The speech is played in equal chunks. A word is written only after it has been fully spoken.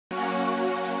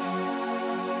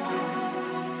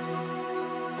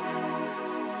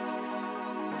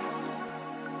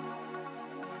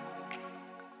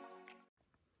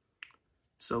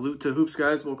Salute to hoops,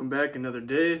 guys. Welcome back. Another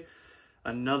day,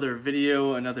 another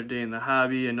video, another day in the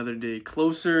hobby, another day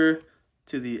closer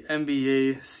to the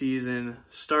NBA season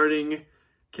starting.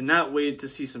 Cannot wait to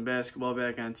see some basketball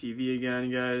back on TV again,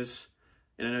 guys.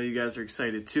 And I know you guys are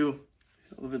excited too.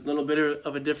 A little bit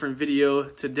of a different video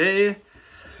today.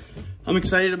 I'm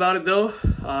excited about it though.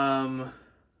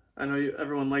 I know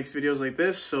everyone likes videos like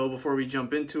this, so before we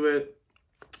jump into it,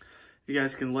 you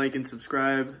guys can like and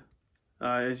subscribe.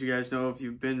 As you guys know, if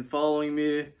you've been following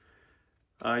me,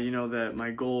 you know that my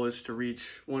goal is to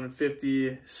reach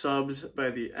 150 subs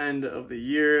by the end of the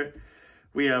year.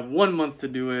 We have 1 month to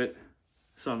do it,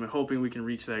 so I'm hoping we can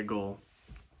reach that goal.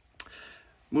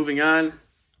 Moving on.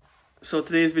 So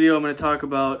today's video, I'm going to talk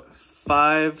about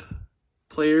 5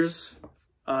 players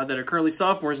that are currently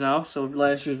sophomores now, so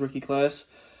last year's rookie class.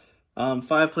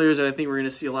 5 players that I think we're going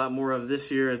to see a lot more of this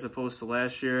year as opposed to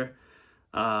last year.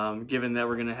 Given that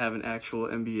we're going to have an actual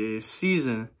NBA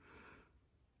season.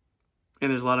 And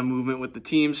there's a lot of movement with the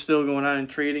team still going on and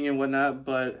trading and whatnot,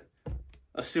 but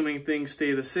assuming things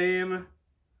stay the same,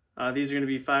 these are going to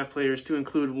be 5 players to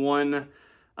include one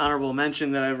honorable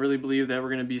mention that I really believe that we're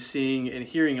going to be seeing and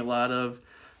hearing a lot of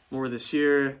more this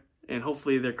year, and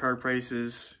hopefully their card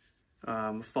prices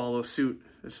follow suit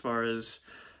as far as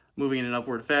moving in an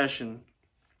upward fashion.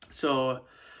 So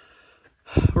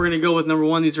we're going to go with number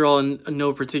 1. These are all in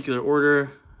no particular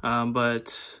order,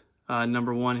 but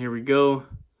number 1, here we go.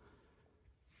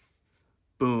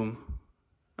 Boom.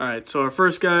 All right, so our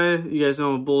first guy, you guys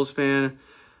know I'm a Bulls fan.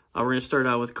 We're going to start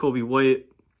out with Kobe White,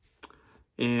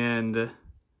 and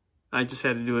I just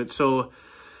had to do it. So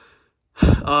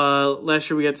last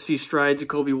year we got to see strides of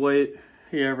Kobe White.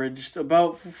 He averaged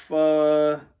about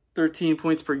 13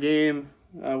 points per game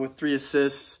with 3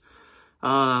 assists.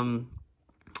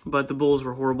 But the Bulls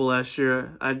were horrible last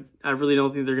year. I really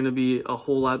don't think they're going to be a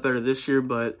whole lot better this year,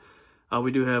 but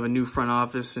we do have a new front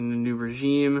office and a new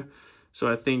regime,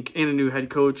 so I think, and a new head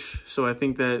coach. So I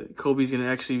think that Kobe's going to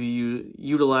actually be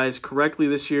utilized correctly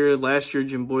this year. Last year,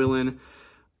 Jim Boylan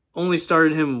only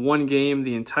started him 1 game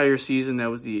the entire season.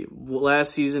 That was the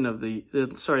last season of the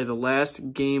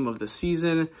last game of the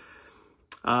season.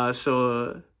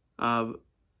 So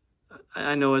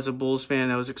I know as a Bulls fan,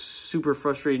 that was super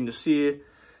frustrating to see.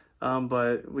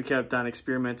 But we kept on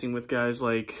experimenting with guys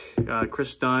like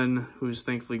Chris Dunn, who's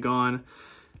thankfully gone,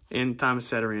 and Thomas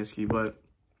Satoransky. But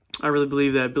I really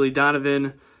believe that Billy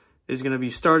Donovan is going to be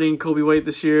starting Kobe White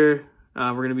this year.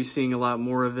 We're going to be seeing a lot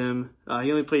more of him.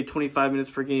 He only played 25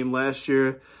 minutes per game last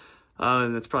year,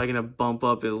 and that's probably going to bump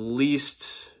up at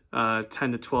least 10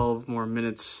 to 12 more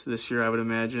minutes this year, I would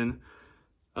imagine,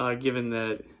 given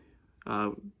that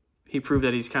he proved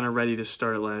that he's kind of ready to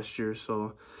start last year.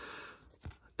 So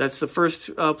that's the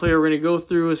first player we're going to go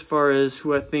through as far as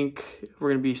who I think we're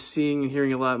going to be seeing and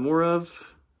hearing a lot more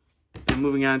of. And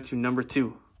moving on to number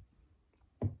 2.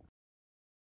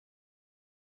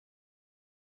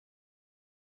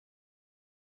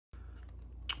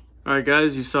 All right,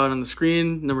 guys, you saw it on the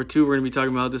screen. Number 2, we're going to be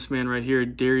talking about this man right here,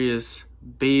 Darius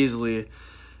Bazley.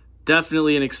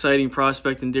 Definitely an exciting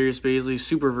prospect in Darius Bazley.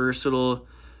 Super versatile.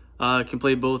 Can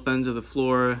play both ends of the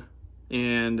floor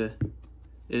and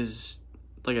is,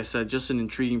 like I said, just an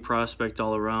intriguing prospect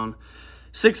all around.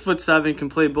 6'7", can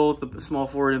play both the small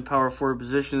forward and power forward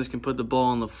positions, can put the ball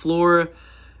on the floor.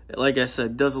 Like I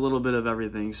said, does a little bit of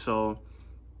everything. So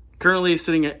currently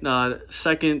sitting at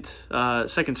second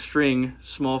string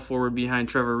small forward behind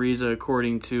Trevor Ariza,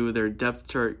 according to their depth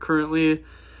chart currently.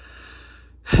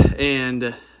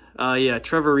 And yeah,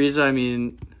 Trevor Ariza, I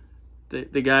mean,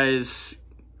 the guy is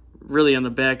really on the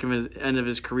back of his end of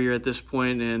his career at this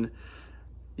point, and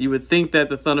you would think that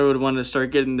the Thunder would want to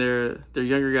start getting their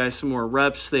younger guys some more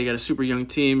reps. They got a super young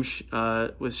team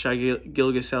with Shai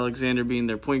Gilgeous-Alexander being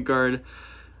their point guard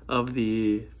of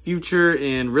the future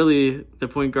and really the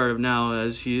point guard of now,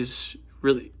 as he's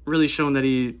really shown that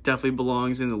he definitely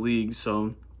belongs in the league.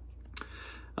 So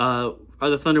are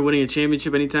the Thunder winning a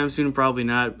championship anytime soon? Probably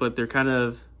not, but they're kind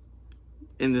of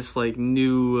in this like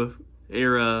new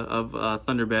era of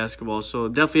Thunder basketball. So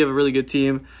definitely have a really good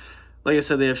team. Like I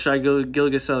said, they have Shai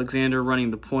Gilgeous-Alexander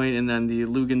running the point, and then the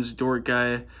Luguentz Dort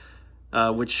guy,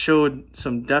 which showed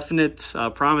some definite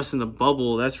promise in the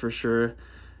bubble, that's for sure,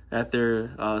 at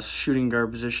their shooting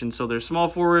guard position. So they're small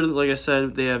forward. Like I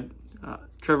said, they have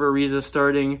Trevor Ariza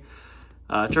starting.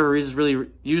 Trevor Ariza really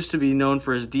used to be known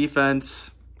for his defense,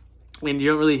 and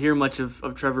you don't really hear much of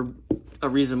Trevor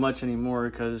Ariza much anymore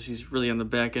because he's really on the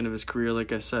back end of his career,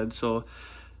 like I said. So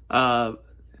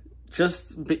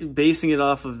just basing it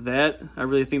off of that, I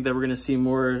really think that we're going to see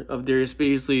more of Darius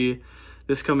Bazley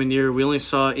this coming year. We only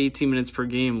saw 18 minutes per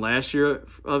game last year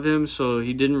of him, so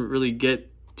he didn't really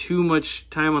get too much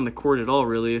time on the court at all,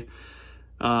 really.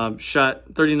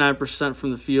 Shot 39%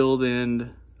 from the field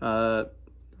and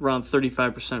around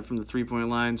 35% from the three-point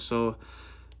line. So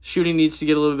shooting needs to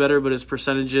get a little better, but his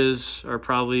percentages are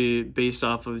probably based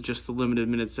off of just the limited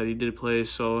minutes that he did play.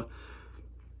 So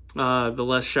the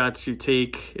less shots you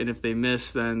take, and if they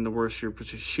miss, then the worse your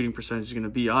shooting percentage is going to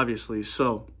be, obviously.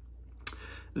 So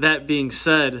that being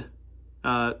said,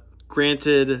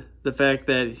 granted the fact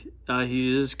that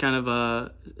he is kind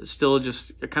of still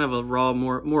just kind of a raw,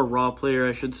 more raw player,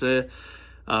 I should say.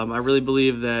 I really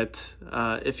believe that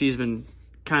if he's been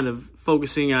kind of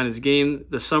focusing on his game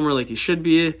this summer like he should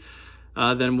be,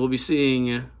 then we'll be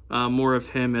seeing more of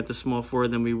him at the small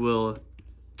forward than we will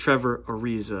Trevor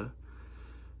Ariza.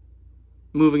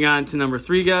 Moving on to number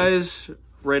 3, guys,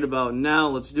 right about now.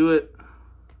 Let's do it.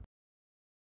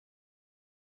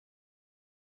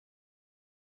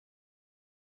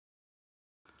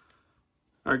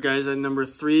 All right, guys, at number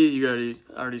 3, you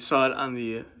already saw it on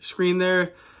the screen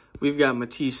there. We've got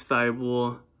Matisse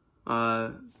Thybulle,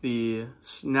 the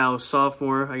now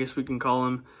sophomore, I guess we can call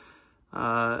him,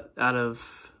 out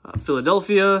of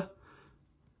Philadelphia.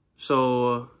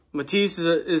 So Matisse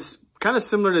is kind of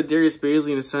similar to Darius Bazley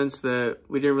in the sense that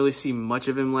we didn't really see much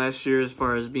of him last year as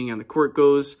far as being on the court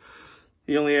goes.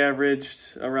 He only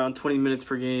averaged around 20 minutes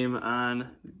per game on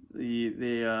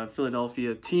the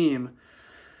Philadelphia team.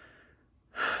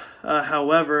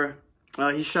 However,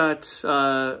 he shot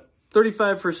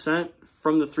 35%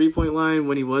 from the three-point line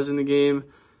when he was in the game,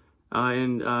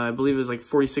 and I believe it was like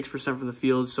 46% from the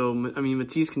field. So, I mean,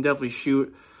 Matisse can definitely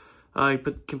shoot. He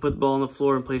can put the ball on the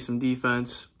floor and play some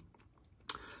defense.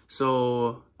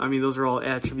 So, I mean, those are all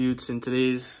attributes in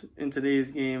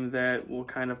today's game that will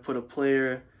kind of put a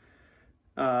player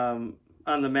on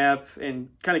the map and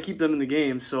kind of keep them in the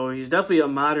game. So he's definitely a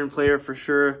modern player for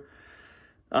sure.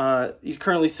 He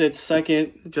currently sits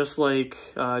second, just like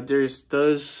Darius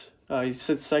does. He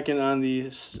sits second on the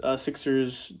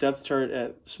Sixers depth chart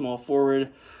at small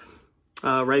forward,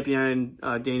 right behind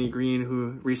Danny Green,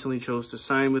 who recently chose to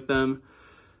sign with them.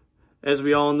 As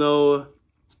we all know,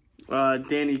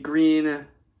 Danny Green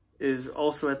is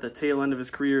also at the tail end of his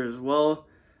career as well.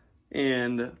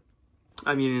 And,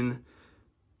 I mean,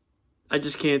 I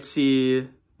just can't see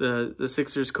the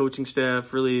Sixers coaching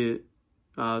staff really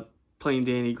playing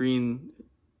Danny Green,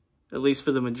 at least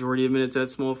for the majority of minutes at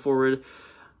small forward.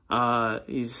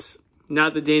 He's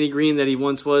not the Danny Green that he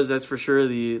once was, that's for sure.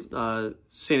 The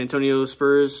San Antonio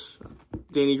Spurs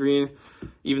Danny Green,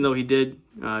 even though he did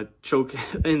choke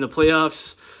in the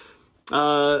playoffs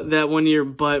that one year,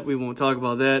 but we won't talk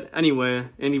about that anyway.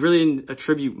 And he really didn't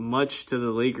attribute much to the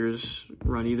Lakers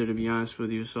run either, to be honest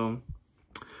with you. So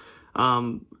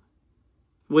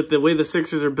with the way the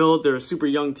Sixers are built, they're a super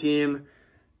young team.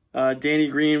 Danny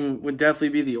Green would definitely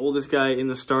be the oldest guy in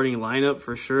the starting lineup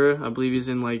for sure. I believe he's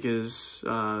in like his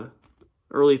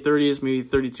early 30s, maybe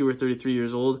 32 or 33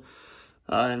 years old,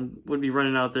 and would be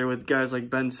running out there with guys like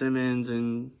Ben Simmons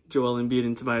and Joel Embiid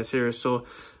and Tobias Harris. So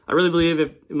I really believe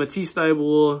if Matisse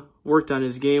Thybulle worked on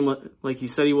his game like he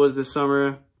said he was this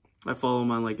summer, I follow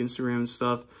him on like Instagram and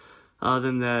stuff,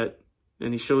 and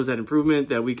he shows that improvement,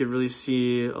 that we could really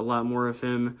see a lot more of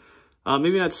him.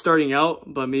 Maybe not starting out,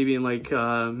 but maybe in like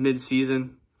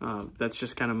mid-season. That's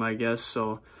just kind of my guess.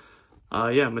 So,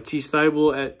 yeah, Matisse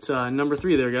Thybulle at number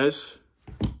 3 there, guys.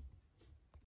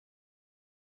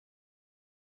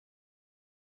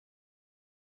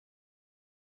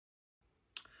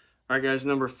 All right, guys,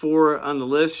 number 4 on the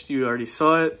list. You already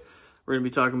saw it. We're going to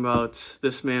be talking about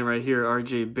this man right here,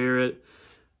 RJ Barrett.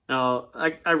 Now,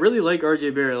 I really like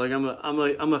RJ Barrett. Like,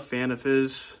 I'm a fan of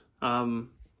his.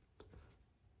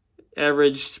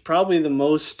 Averaged probably the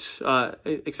most,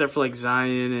 except for like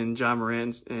Zion and John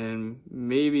Morant and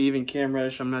maybe even Cam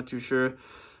Reddish, I'm not too sure.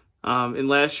 In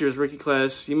last year's rookie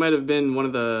class, he might have been one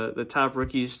of the top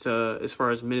rookies as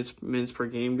far as minutes per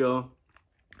game go.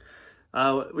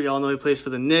 We all know he plays for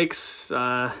the Knicks.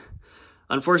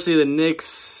 Unfortunately, the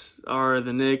Knicks are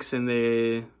the Knicks, and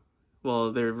they're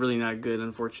really not good,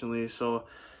 unfortunately. So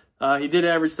he did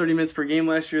average 30 minutes per game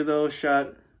last year, though.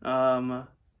 Shot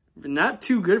not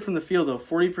too good from the field, though.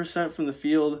 40% from the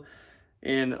field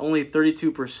and only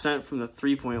 32% from the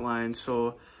three-point line.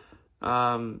 So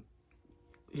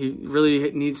he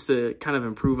really needs to kind of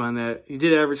improve on that. He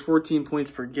did average 14 points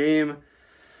per game.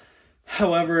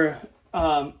 However,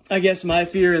 I guess my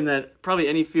fear, and that probably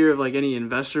any fear of like any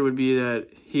investor, would be that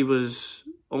he was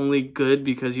only good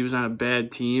because he was on a bad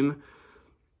team.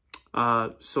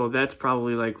 So that's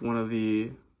probably like one of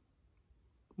the,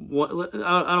 I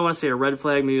don't want to say a red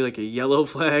flag, maybe like a yellow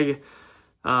flag.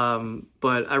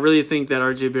 But I really think that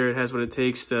RJ Barrett has what it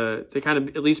takes to kind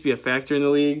of at least be a factor in the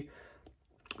league.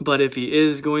 But if he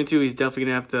is going to, he's definitely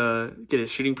going to have to get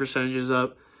his shooting percentages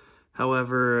up.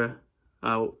 However,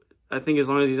 I think as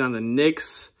long as he's on the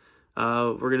Knicks,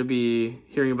 we're going to be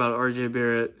hearing about RJ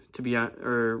Barrett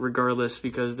regardless,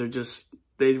 because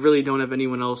they really don't have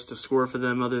anyone else to score for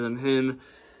them other than him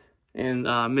and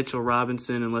Mitchell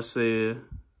Robinson, unless they,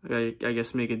 I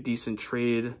guess, make a decent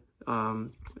trade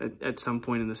at some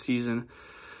point in the season.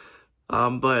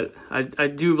 But I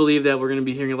do believe that we're going to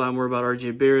be hearing a lot more about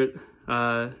RJ Barrett.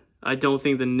 I don't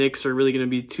think the Knicks are really going to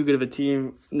be too good of a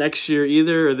team next year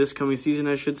either, or this coming season,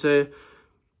 I should say.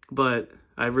 But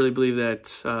I really believe that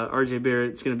RJ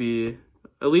Barrett is going to be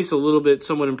at least a little bit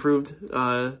somewhat improved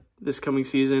this coming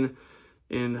season,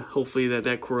 and hopefully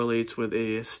that correlates with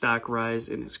a stock rise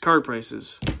in his card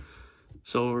prices.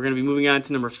 So we're going to be moving on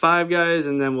to number 5, guys,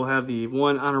 and then we'll have the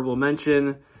one honorable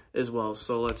mention as well.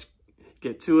 So let's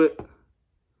get to it.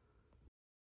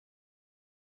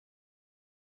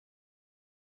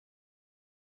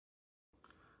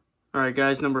 All right,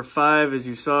 guys, number 5, as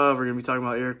you saw, we're going to be talking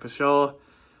about Eric Paschall,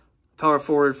 power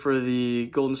forward for the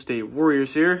Golden State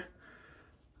Warriors here.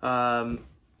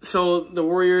 So the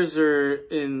Warriors are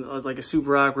in like a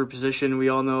super awkward position. We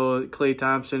all know Klay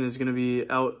Thompson is going to be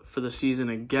out for the season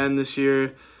again this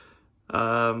year.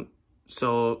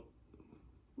 So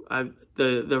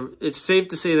it's safe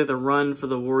to say that the run for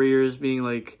the Warriors being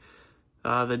like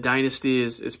the dynasty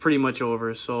is pretty much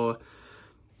over. So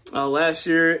last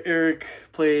year, Eric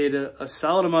played a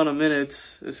solid amount of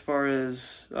minutes as far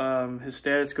as his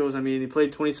status goes. I mean, he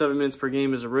played 27 minutes per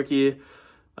game as a rookie,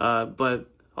 but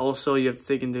also you have to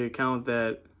take into account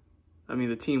that, I mean,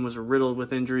 the team was riddled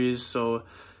with injuries, so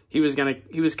he was kind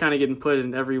of getting put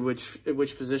in every which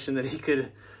position that he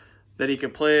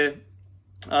could play.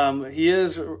 He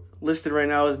is listed right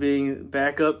now as being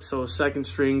backup, so second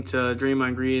string to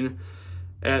Draymond Green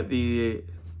at the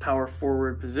power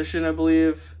forward position, I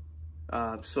believe.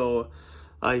 So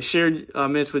I shared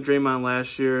minutes with Draymond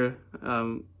last year.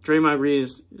 Draymond Green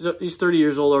he's 30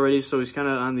 years old already, so he's kind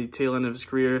of on the tail end of his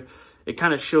career. It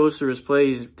kind of shows through his play.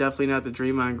 He's definitely not the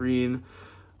Draymond Green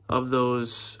of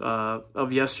those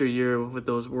of yesteryear with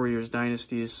those Warriors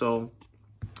dynasties. So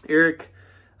Eric,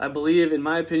 I believe, in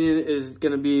my opinion, is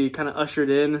going to be kind of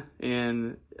ushered in,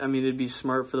 and I mean, it'd be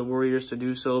smart for the Warriors to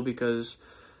do so because,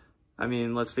 I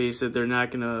mean, let's face it, they're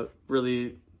not going to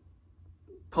really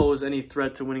pose any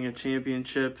threat to winning a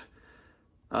championship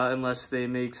unless they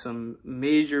make some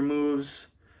major moves.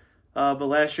 But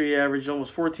last year he averaged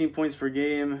almost 14 points per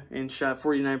game and shot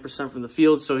 49% from the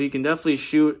field, so he can definitely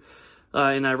shoot.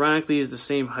 And ironically, he's the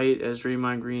same height as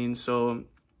Draymond Green. So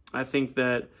I think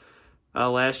that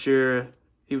last year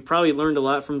he probably learned a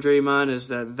lot from Draymond as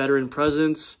that veteran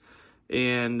presence.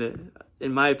 And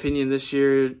in my opinion, this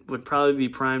year would probably be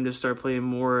primed to start playing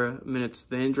more minutes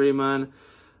than Draymond,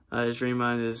 as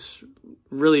Draymond is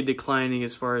really declining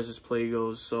as far as his play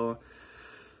goes. So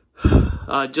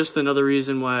just another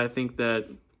reason why I think that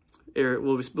Eric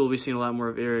we'll be seeing a lot more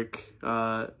of Eric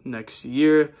next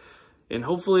year. And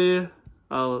hopefully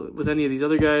with any of these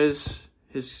other guys,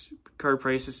 his card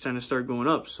prices tend to start going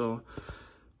up. So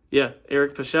yeah,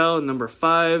 Eric Paschall, number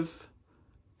 5.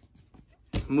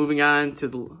 Moving on to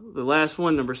the last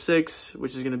one, number 6,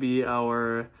 which is going to be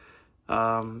our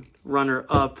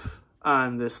runner-up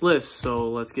on this list. So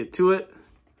let's get to it.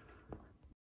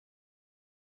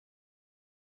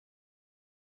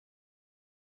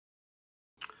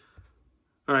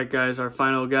 All right, guys, our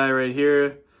final guy right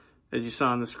here, as you saw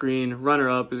on the screen,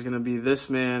 runner-up is going to be this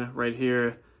man right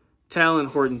here, Talen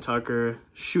Horton-Tucker,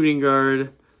 shooting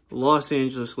guard, Los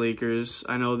Angeles Lakers.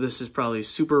 I know this is probably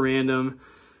super random,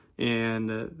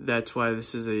 and that's why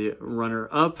this is a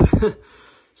runner-up.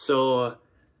 So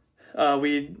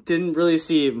we didn't really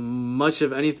see much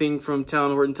of anything from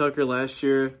Talen Horton-Tucker last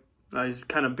year. He's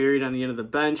kind of buried on the end of the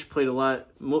bench, played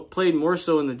more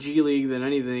so in the G League than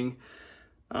anything.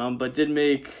 But did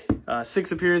make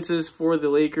 6 appearances for the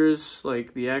Lakers,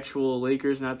 like the actual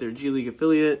Lakers, not their G League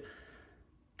affiliate.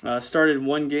 Started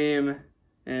 1 game,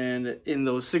 and in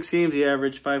those 6 games, he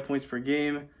averaged 5 points per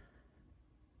game,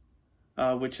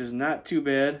 which is not too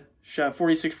bad. Shot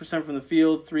 46% from the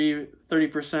field,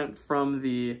 30% from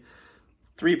the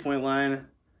three-point line,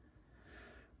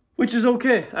 which is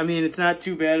okay. I mean, it's not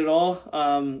too bad at all.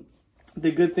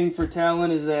 The good thing for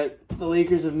Talen is that the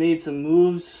Lakers have made some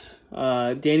moves.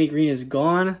 Danny Green is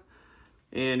gone,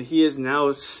 and he is now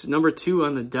number 2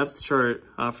 on the depth chart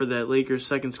for that Lakers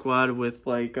second squad with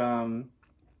like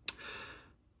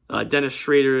Dennis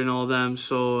Schrader and all them.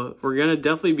 So we're gonna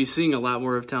definitely be seeing a lot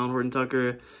more of Talen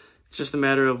Horton-Tucker It's just a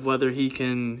matter of whether he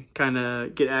can kind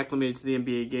of get acclimated to the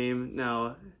NBA game.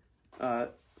 Now,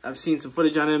 I've seen some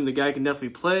footage on him. The guy can definitely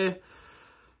play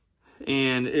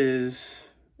and is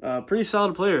a pretty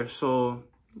solid player. So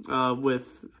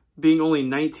with being only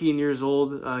 19 years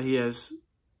old, he has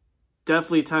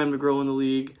definitely time to grow in the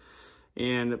league.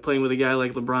 And playing with a guy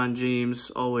like LeBron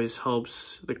James always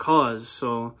helps the cause.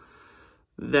 So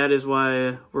that is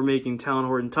why we're making Talon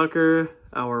Horton-Tucker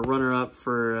our runner-up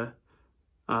for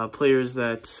players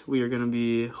that we are going to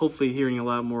be hopefully hearing a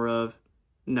lot more of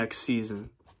next season.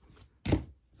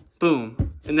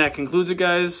 Boom. And that concludes it,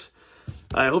 guys.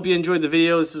 I hope you enjoyed the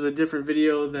video. This is a different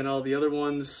video than all the other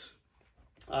ones.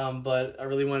 But I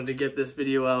really wanted to get this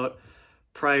video out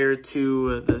prior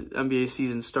to the NBA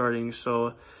season starting.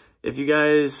 So if you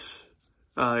guys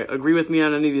agree with me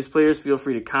on any of these players, feel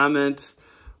free to comment.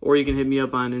 Or you can hit me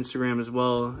up on Instagram as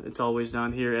well. It's always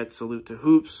down here at Salute to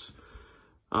Hoops.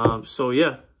 So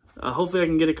yeah, hopefully I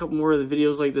can get a couple more of the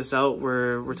videos like this out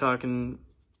where we're talking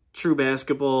true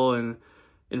basketball and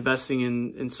investing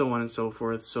in so on and so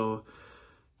forth. So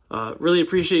really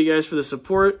appreciate you guys for the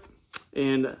support,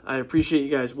 and I appreciate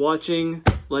you guys watching.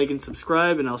 Like and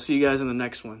subscribe, and I'll see you guys in the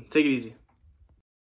next one. Take it easy.